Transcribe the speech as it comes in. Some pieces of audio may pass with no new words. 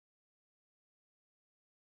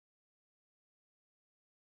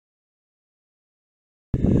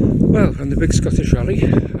Well, on the big Scottish rally,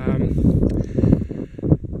 didn't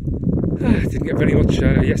get very much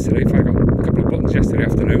yesterday. I got a couple of buttons yesterday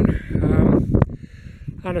afternoon,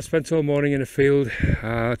 and I spent all morning in a field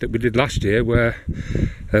that we did last year where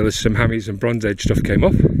there was some hammies and bronze edge stuff came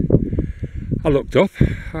up. I looked up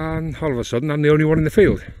and all of a sudden I'm the only one in the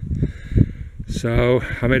field. So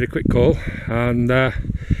I made a quick call and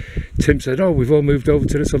Tim said, "Oh, we've all moved over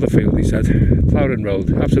to this other field," he said. Plowden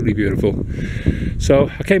Road, absolutely beautiful. So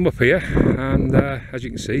I came up here and as you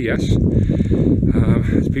can see, yes,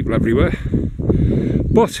 there's people everywhere.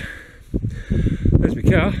 But there's my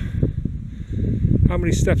car. How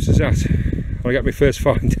many steps is that? I got my first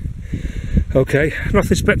find. Okay,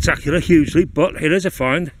 nothing spectacular hugely, but it is a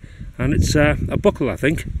find, and it's a buckle, I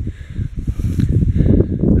think.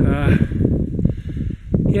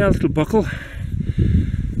 Yeah, a little buckle.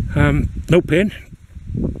 No pin,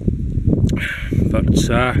 but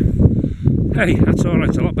hey, that's alright.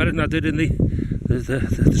 It's a lot better than I did in the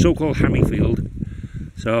so-called hammy field,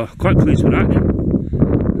 so quite pleased with that.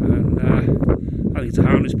 And I think it's a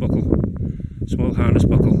harness buckle, small harness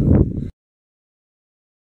buckle.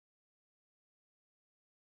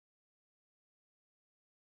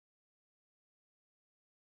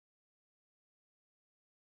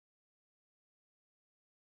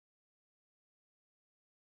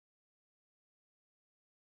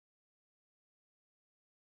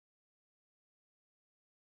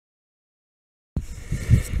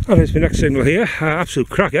 And there's my next signal here, absolute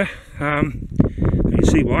cracker. You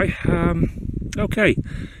see why. Okay,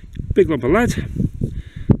 big lump of lead,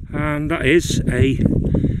 and that is a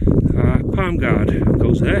palm guard.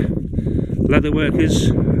 Goes there,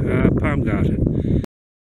 Leatherworkers palm guard.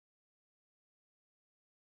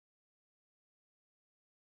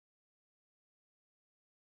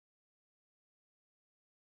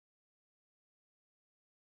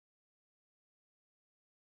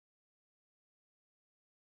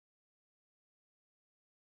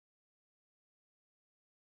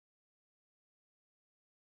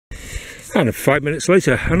 And 5 minutes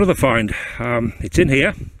later, another find. It's in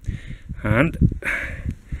here, and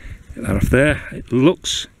get that off there. It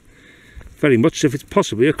looks very much as if it's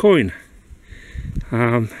possibly a coin,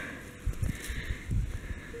 or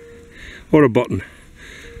a button.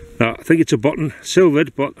 No, I think it's a button,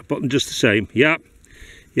 silvered, but a button just the same. Yeah,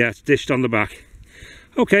 it's dished on the back.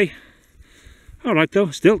 Okay, all right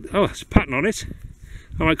though. Still, oh, there's a pattern on it.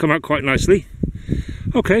 That might come out quite nicely.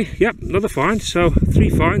 Okay, yep, another find. So 3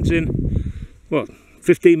 finds in, what,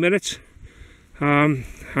 15 minutes, and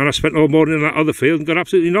I spent all morning in that other field and got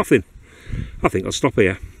absolutely nothing. I think I'll stop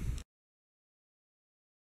here.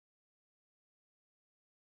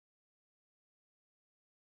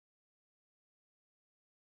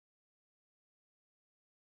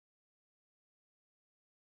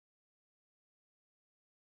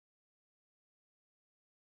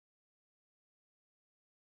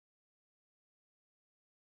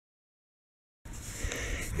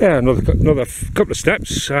 Yeah, another couple of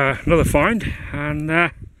steps, another find,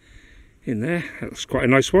 and in there, that's quite a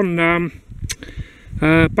nice one.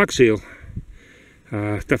 Bag seal,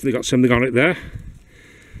 definitely got something on it there,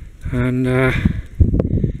 and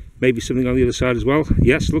maybe something on the other side as well.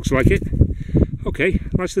 Yes, looks like it. Okay,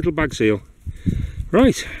 nice little bag seal.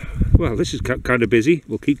 Right, well, this is kind of busy.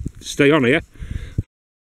 We'll stay on here.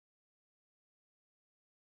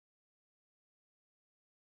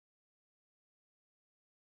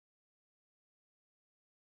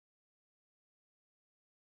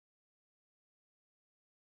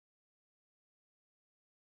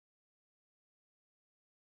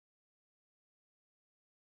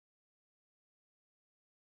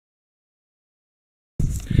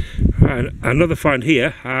 Another find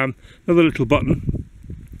here, another little button.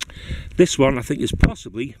 This one I think is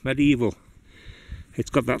possibly medieval. It's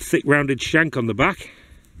got that thick rounded shank on the back.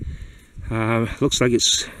 Looks like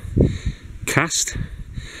it's cast.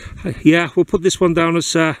 Yeah, we'll put this one down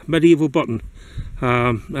as medieval button.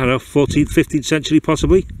 I don't know, 14th, 15th century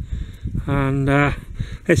possibly. And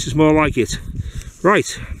this is more like it.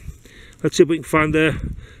 Right, let's see if we can find the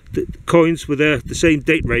coins with the same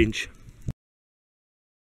date range.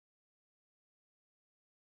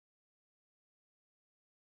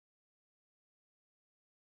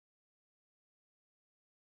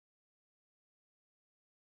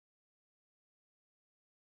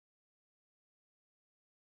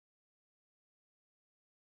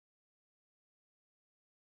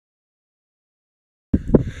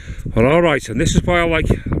 Well, alright, and this is why I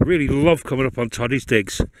really love coming up on Toddy's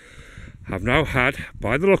Digs. I've now had,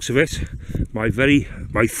 by the looks of it, my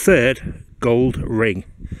 3rd gold ring.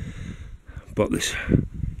 But this,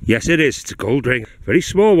 yes it is, it's a gold ring. Very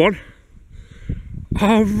small one,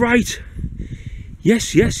 All right.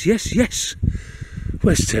 Yes, yes, yes, yes.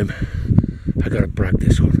 Where's Tim? I gotta brag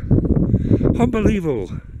this one.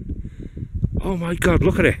 Unbelievable. Oh my God,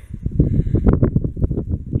 look at it.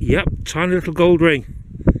 Yep, tiny little gold ring.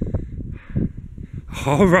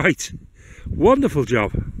 All right. Wonderful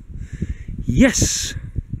job. Yes.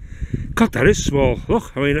 God, that is small.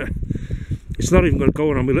 Look, I mean, it's not even going to go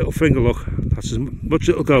on my little finger, look. That's as much as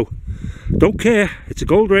it'll go. Don't care. It's a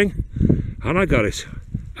gold ring. And I got it.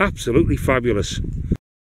 Absolutely fabulous.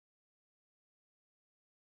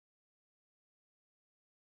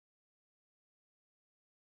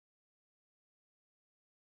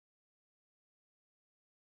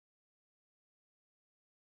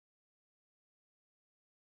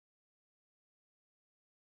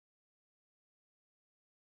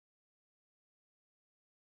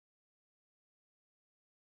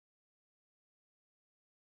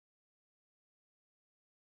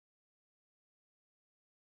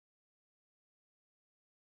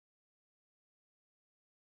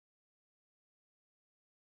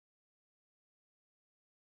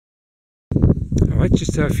 Alright,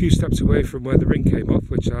 just a few steps away from where the ring came off,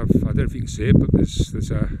 which I don't know if you can see it, but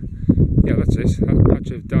there's a, yeah, that's it, a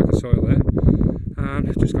patch of darker soil there. And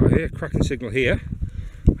I've just got here, cracking signal here.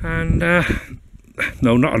 And,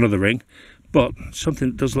 no, not another ring, but something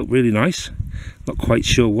that does look really nice. Not quite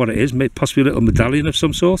sure what it is, maybe possibly a little medallion of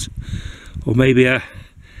some sort. Or maybe a,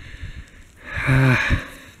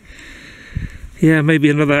 yeah,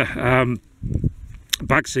 maybe another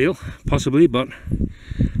bag seal, possibly, but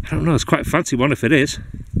I don't know, it's quite a fancy one if it is.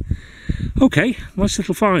 Okay, nice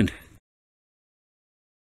little find.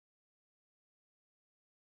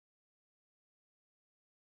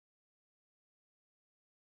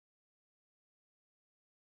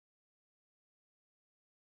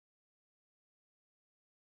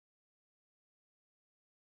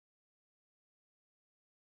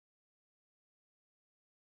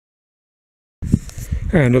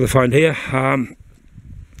 Another find here.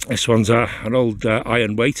 This one's an old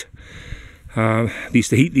iron weight. They used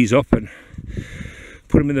to heat these up and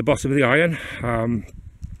put them in the bottom of the iron,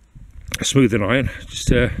 a smoothing iron, just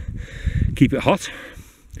to keep it hot.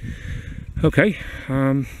 Okay, see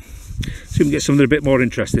if we can get something a bit more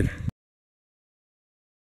interesting.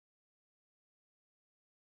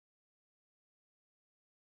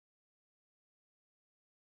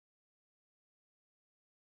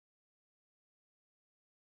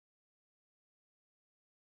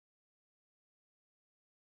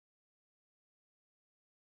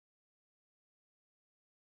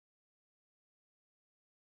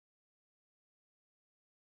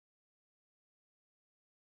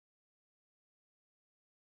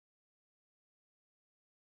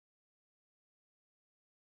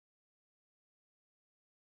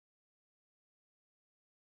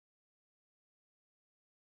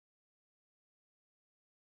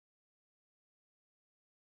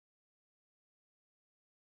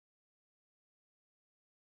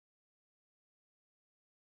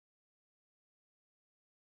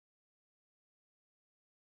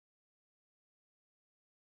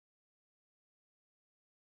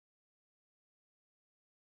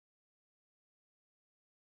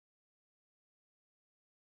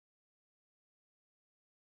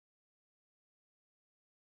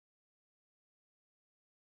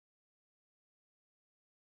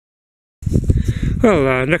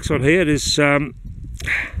 Well, next one here is part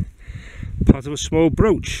of a small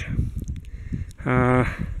brooch.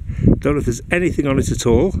 Don't know if there's anything on it at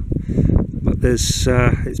all, but there's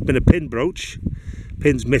it's been a pin brooch.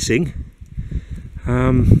 Pin's missing.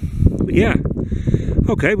 But yeah,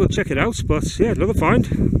 okay, we'll check it out. But yeah, another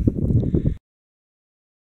find.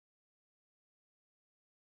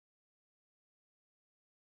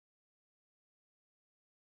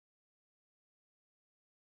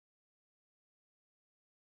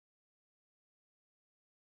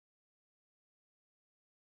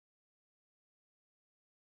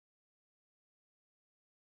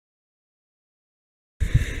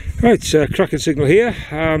 Right, cracking signal here.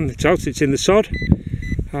 It's out, it's in the sod.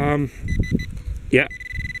 Yeah.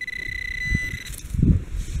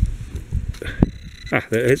 Ah,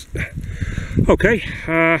 there it is. Okay,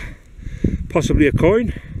 possibly a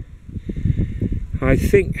coin. I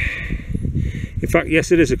think, in fact,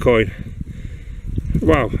 yes, it is a coin.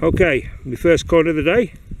 Wow, okay, my first coin of the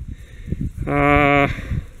day.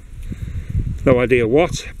 No idea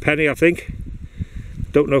what, penny I think.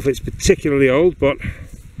 Don't know if it's particularly old, but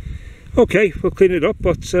okay, we'll clean it up,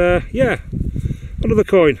 but yeah, another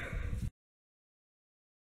coin.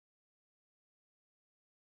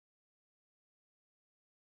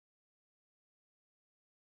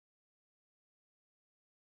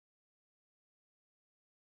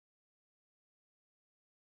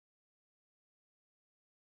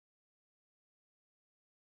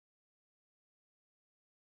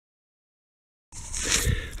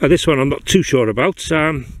 This one I'm not too sure about.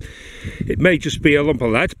 It may just be a lump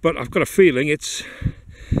of lead, but I've got a feeling it's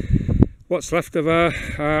what's left of a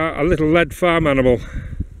little lead farm animal,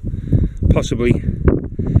 possibly.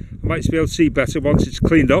 I might be able to see better once it's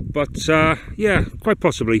cleaned up, but yeah, quite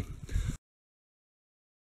possibly.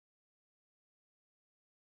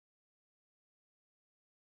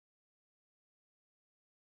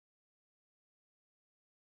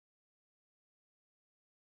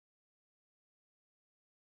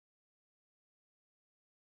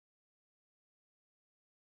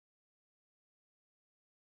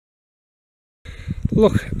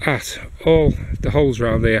 Look at all the holes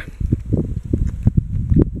around there.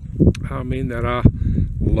 I mean, there are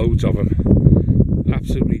loads of them,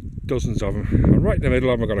 absolutely dozens of them, and right in the middle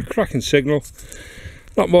of them I've got a cracking signal,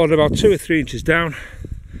 not more than about 2 or 3 inches down,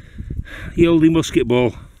 the oldie musket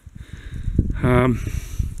ball.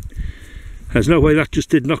 There's no way that just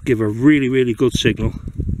did not give a really good signal.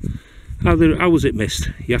 How was it missed?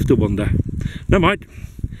 You have to wonder. Never mind.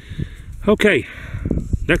 Okay,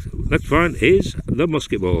 next find is the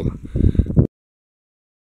musket ball.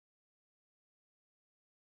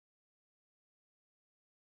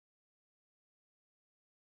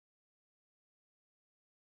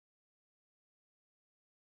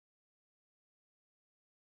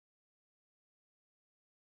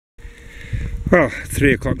 Well,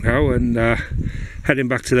 3 o'clock now, and heading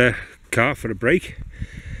back to the car for a break,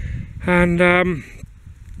 and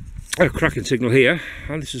a cracking signal here,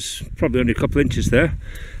 and this is probably only a couple of inches there.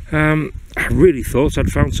 I really thought I'd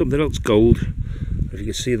found something else gold. If you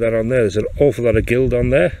can see that on there, there's an awful lot of gild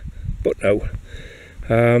on there, but no.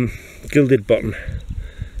 Gilded button,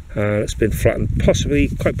 it's been flattened,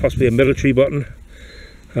 quite possibly a military button.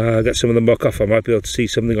 Get some of the muck off, I might be able to see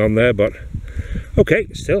something on there, but okay,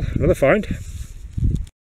 still another find.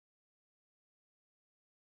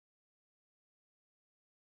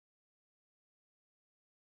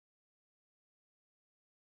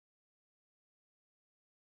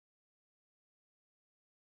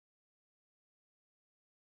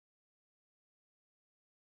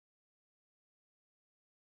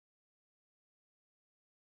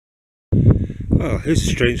 Well, here's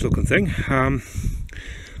a strange looking thing.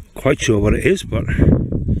 Quite sure what it is, but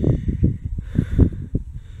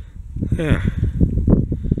yeah.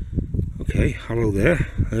 Okay, hollow there.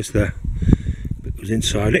 There's the bit that was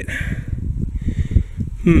inside it.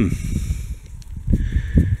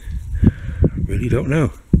 Really don't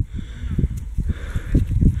know.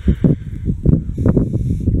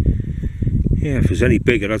 Yeah, if it was any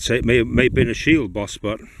bigger, I'd say it may have been a shield boss,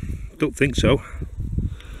 but don't think so.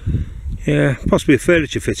 Yeah, possibly a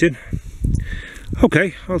furniture fitting.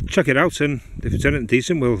 Okay, I'll check it out, and if it's anything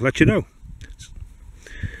decent, we'll let you know.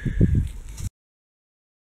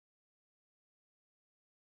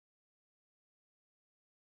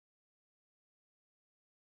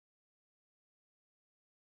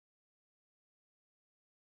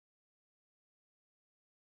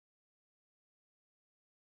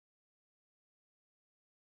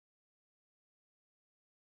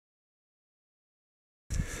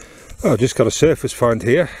 Oh, just got a surface find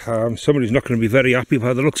here. Somebody's not going to be very happy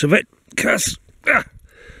by the looks of it, because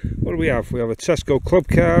what do we have? We have a Tesco club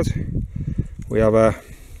card, we have a,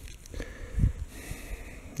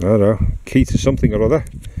 I don't know, key to something or other,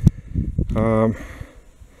 a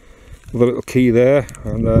little key there,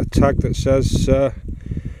 and a tag that says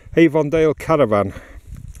Avondale Caravan.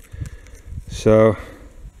 So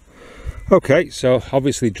okay, so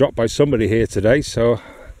obviously dropped by somebody here today, so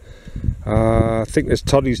I think there's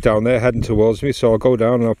toddies down there heading towards me, so I'll go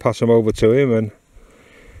down and I'll pass them over to him,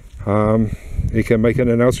 and he can make an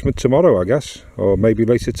announcement tomorrow, I guess, or maybe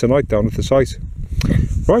later tonight down at the site.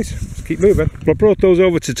 Right, let's keep moving. Well, I brought those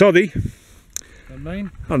over to Toddy. And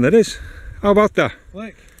mine? And there is. How about that?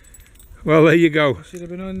 Look. Well, there you go. Should have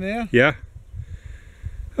been on there. Yeah.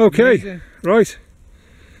 Okay, amazing. Right.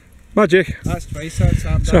 Magic. That's twice that's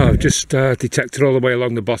happened. So I've just detected all the way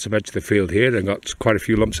along the bottom edge of the field here and got quite a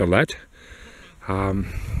few lumps of lead.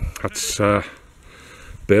 That's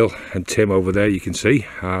Bill and Tim over there, you can see.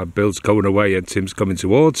 Bill's going away and Tim's coming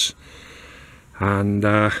towards. And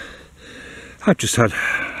I've just had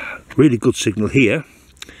really good signal here.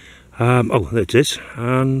 Oh, there it is.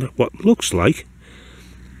 And what looks like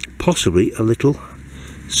possibly a little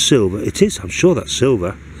silver. It is, I'm sure that's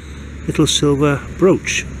silver. Little silver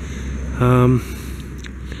brooch. I'll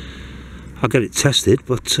get it tested,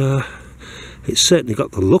 but it's certainly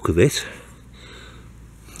got the look of it.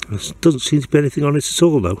 There doesn't seem to be anything on it at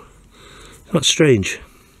all, though. That's strange.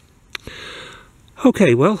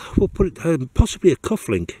 Okay, well, we'll put it possibly a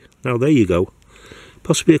cufflink. Now there you go,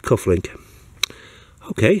 possibly a cufflink.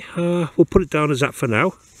 Okay, we'll put it down as that for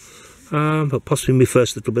now. But possibly my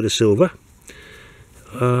first little bit of silver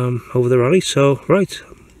over the rally. So right.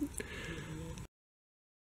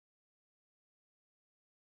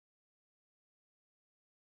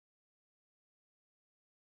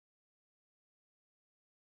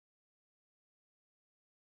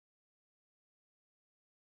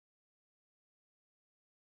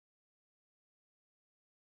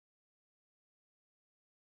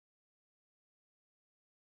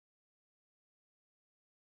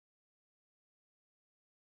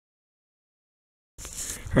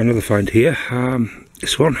 Another find here,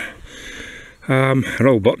 this one, an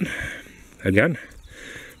old button again,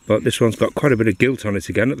 but this one's got quite a bit of gilt on it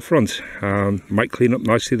again at the front. Might clean up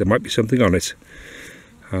nicely, there might be something on it.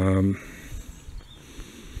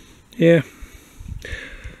 Yeah,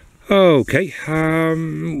 okay,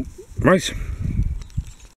 right.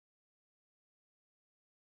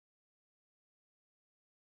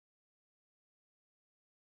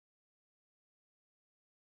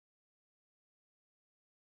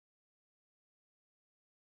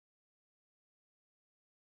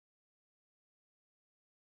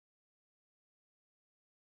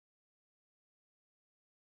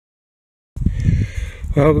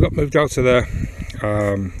 Well, we got moved out to the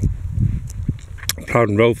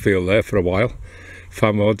Plowden Road field there for a while.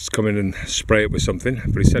 Farmer Odds come in and spray it with something,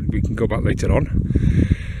 but he said we can go back later on.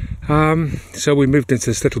 So we moved into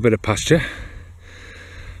this little bit of pasture.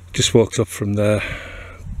 Just walked up from the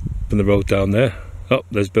road down there. Oh,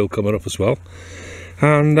 there's Bill coming up as well.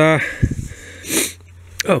 And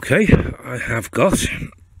okay, I have got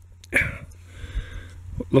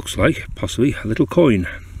what looks like possibly a little coin.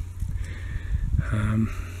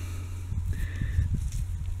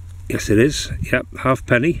 Yes, it is. Yep,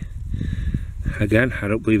 halfpenny. Again, I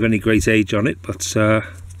don't believe any great age on it, but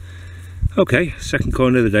okay, second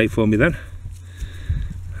coin of the day for me then.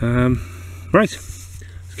 Right,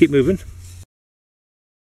 let's keep moving.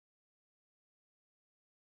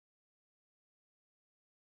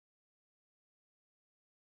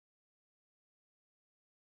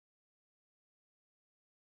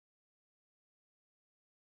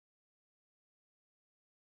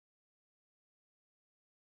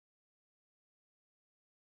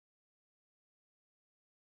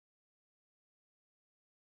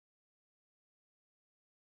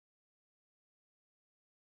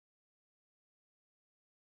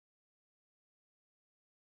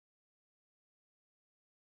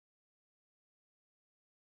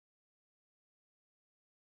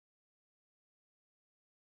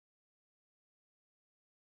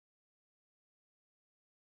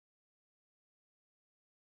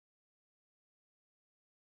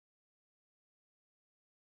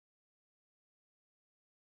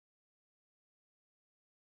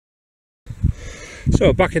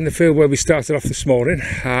 So back in the field where we started off this morning,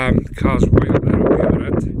 car's way up there on the other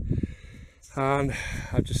end, and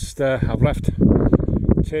I've left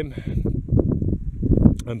Tim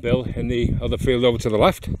and Bill in the other field over to the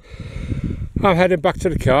left. I'm heading back to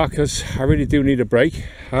the car because I really do need a break.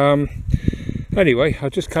 Anyway, I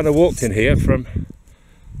just kind of walked in here from,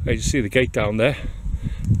 you see the gate down there,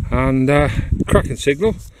 and cracking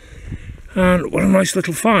signal, and what a nice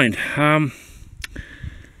little find.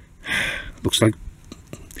 Looks like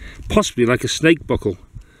possibly like a snake buckle,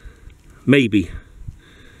 maybe,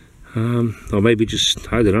 or maybe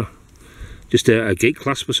just, I don't know, just a gate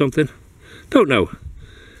clasp or something, don't know.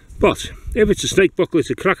 But if it's a snake buckle, it's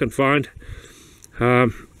a cracking find,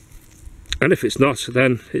 and if it's not,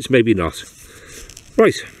 then it's maybe not.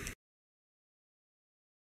 Right.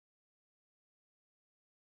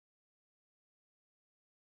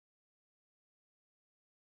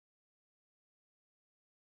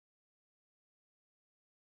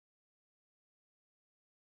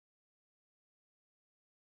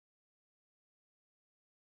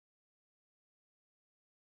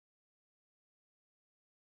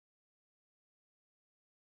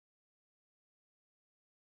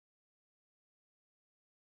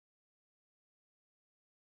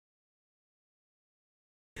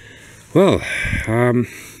 Well,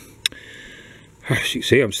 as you can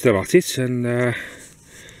see, I'm still at it, and well,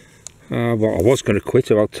 I was going to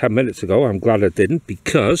quit about 10 minutes ago. I'm glad I didn't,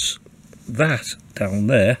 because that down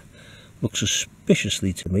there looks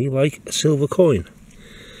suspiciously to me like a silver coin,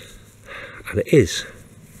 and it is.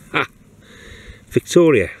 Ah,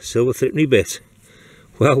 Victoria, silver threepenny bit.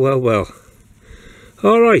 Well, well, well.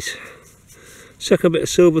 All right, second bit of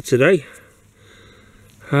silver today.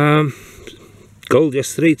 Gold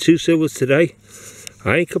yesterday, 2 silvers today.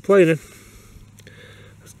 I ain't complaining.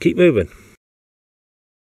 Let's keep moving.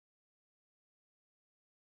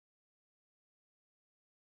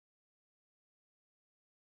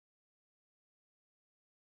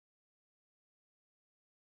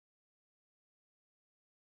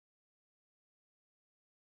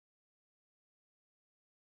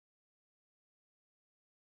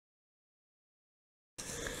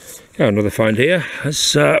 Another find here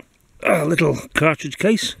is a little cartridge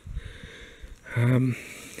case.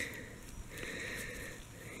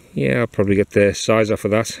 Yeah, I'll probably get the size off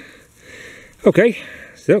of that. Okay,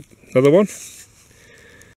 so another one.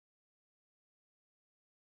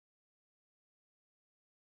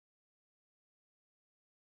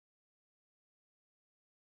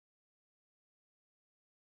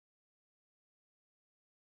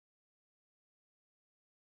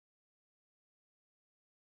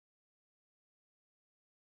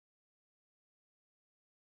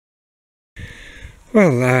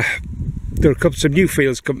 Well, there are some new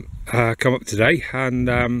fields come up today, and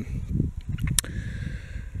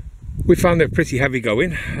we found they're pretty heavy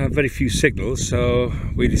going, very few signals, so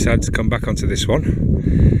we decided to come back onto this one,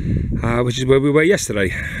 which is where we were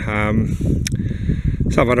yesterday.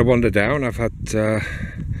 So I've had a wander down. I've had a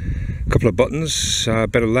couple of buttons, a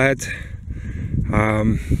bit of lead.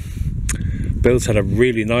 Bill's had a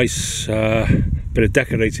really nice bit of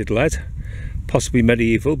decorated lead, possibly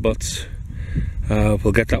medieval, but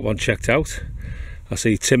we'll get that one checked out. I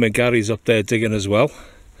see Tim and Gary's up there digging as well.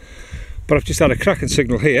 But I've just had a cracking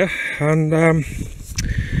signal here, and where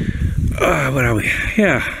are we?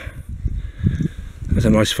 Yeah, that's a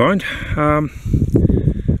nice find.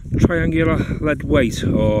 Triangular lead weight,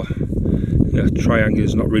 or yeah, triangular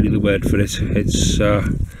is not really the word for it. It's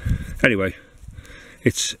anyway,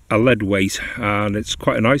 it's a lead weight, and it's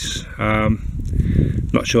quite nice.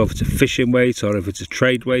 Not sure if it's a fishing weight or if it's a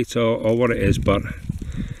trade weight or what it is, but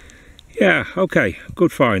yeah, okay,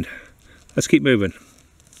 good find. Let's keep moving.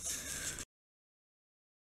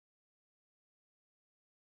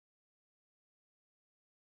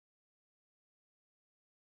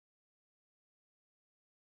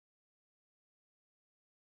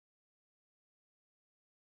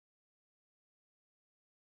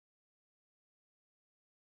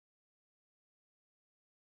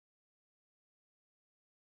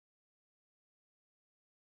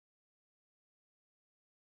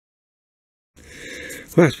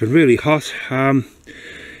 Well, it's been really hot.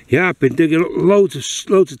 Yeah, I've been digging up loads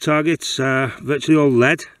of targets, virtually all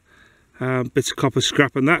lead, bits of copper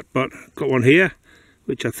scrap and that, but got one here,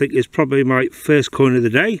 which I think is probably my first coin of the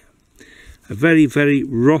day. A very, very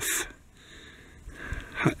rough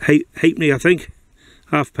halfpenny, I think.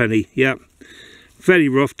 Halfpenny, yeah. Very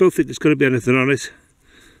rough, don't think there's going to be anything on it,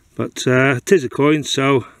 but it is a coin,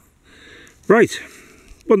 so right,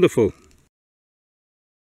 wonderful.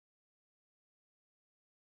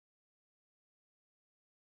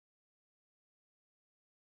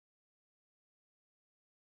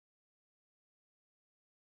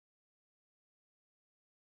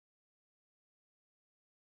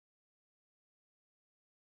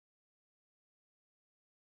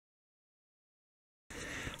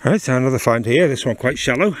 Right, another find here, this one quite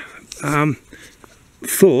shallow.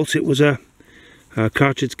 Thought it was a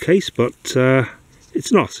cartridge case, but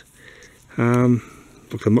it's not.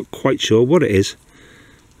 Look, I'm not quite sure what it is.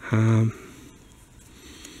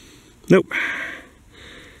 Nope.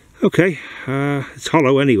 Okay, it's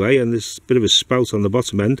hollow anyway, and there's a bit of a spout on the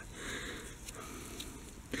bottom end.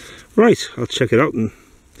 Right, I'll check it out and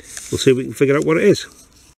we'll see if we can figure out what it is.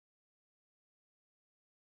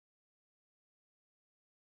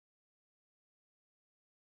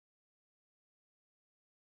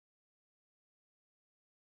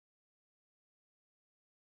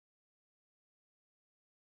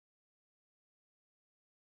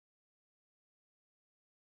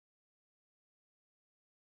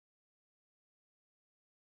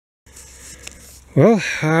 Well,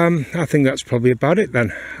 I think that's probably about it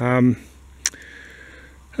then.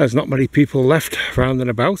 There's not many people left round and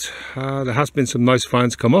about. There has been some nice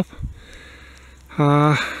finds come up.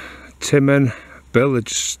 Tim and Bill, they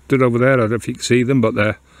just stood over there. I don't know if you can see them, but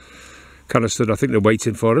they're kind of stood, I think they're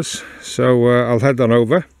waiting for us. So I'll head on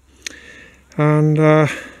over. And I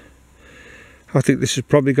think this is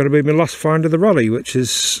probably going to be my last find of the rally, which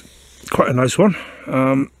is quite a nice one.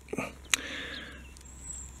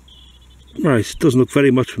 Right, it doesn't look very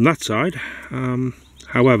much from that side.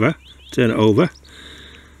 However, turn it over.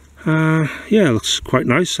 Yeah, it looks quite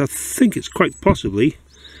nice. I think it's quite possibly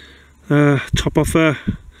top off a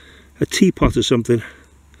teapot or something.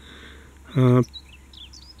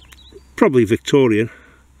 Probably Victorian,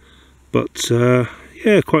 but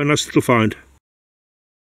yeah, quite a nice little find.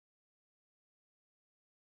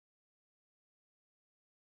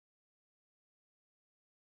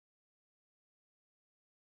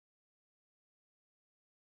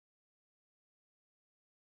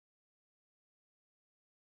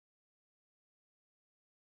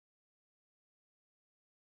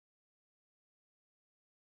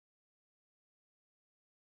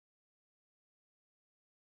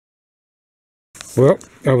 Well,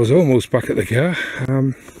 I was almost back at the car.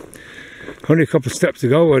 Only a couple of steps to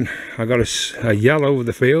go and I got a yell over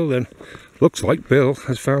the field, and looks like Bill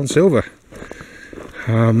has found silver.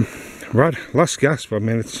 Right, last gasp. I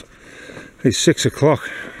mean, it's 6 o'clock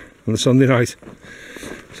on the Sunday night,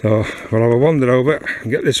 so we'll have a wander over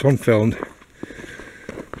and get this one filmed.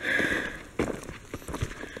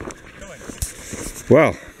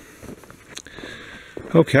 Well,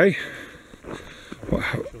 okay,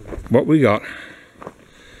 what we got?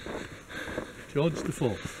 George the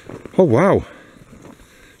Fourth. Oh wow,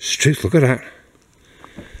 Struth, look at that.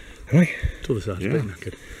 Right. To the side, yeah.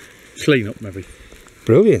 It's clean up maybe.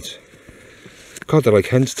 Brilliant. God, they're like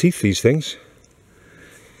hen's teeth, these things.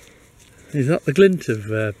 Is that the glint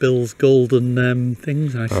of Bill's golden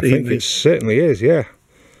things? I think it certainly is, yeah.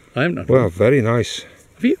 I haven't. Well, very nice.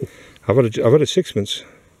 Have you? I've had a sixpence.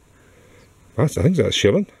 I think that's a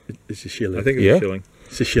shilling. It's a shilling. I think it's a shilling.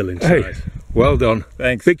 It's a shilling Hey, size. well done.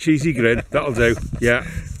 Thanks. Big cheesy grin, that'll do. Yeah,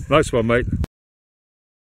 nice one, mate.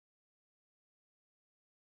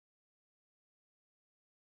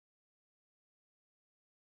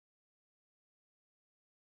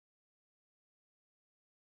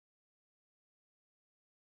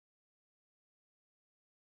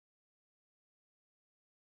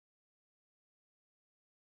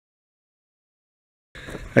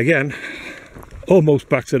 Again, almost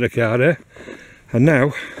back to the car there, and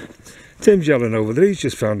now Tim's yelling over there. He's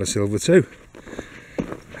just found a silver too.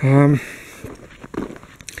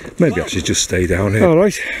 Maybe I should just stay down here. All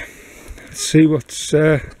right, let's see what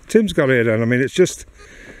Tim's got here then. I mean, it's just,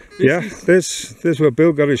 yeah, there's where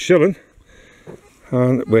Bill got his shilling,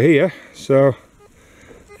 and we're here, so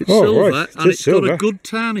it's silver, right, and it's got a good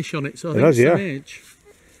tarnish on it, so I think it's an age.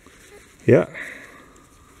 Yeah.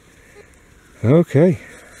 Okay.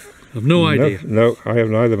 I've no idea. No, I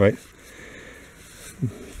haven't either, mate.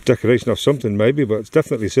 Decoration of something maybe, but it's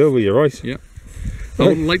definitely silver, you're right. Yeah. I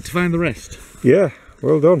would like to find the rest. Yeah,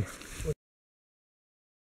 well done.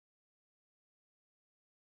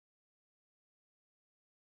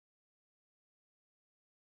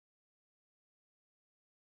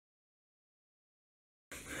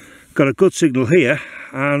 Got a good signal here,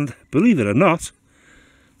 and believe it or not,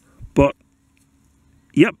 but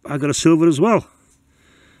yep, I got a silver as well.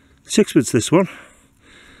 Sixpence this one.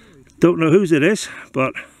 Don't know whose it is,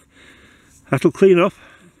 but that'll clean up.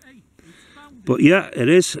 But yeah, it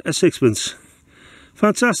is a sixpence.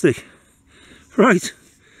 Fantastic. Right,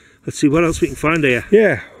 let's see what else we can find here.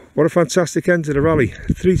 Yeah, what a fantastic end to the rally.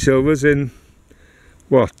 3 silvers in,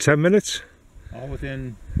 what, 10 minutes? All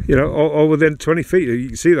within... You know, all within 20 feet. You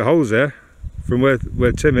can see the holes there from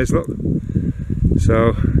where Tim is, look.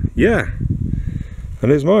 So, yeah.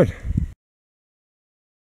 And here's mine.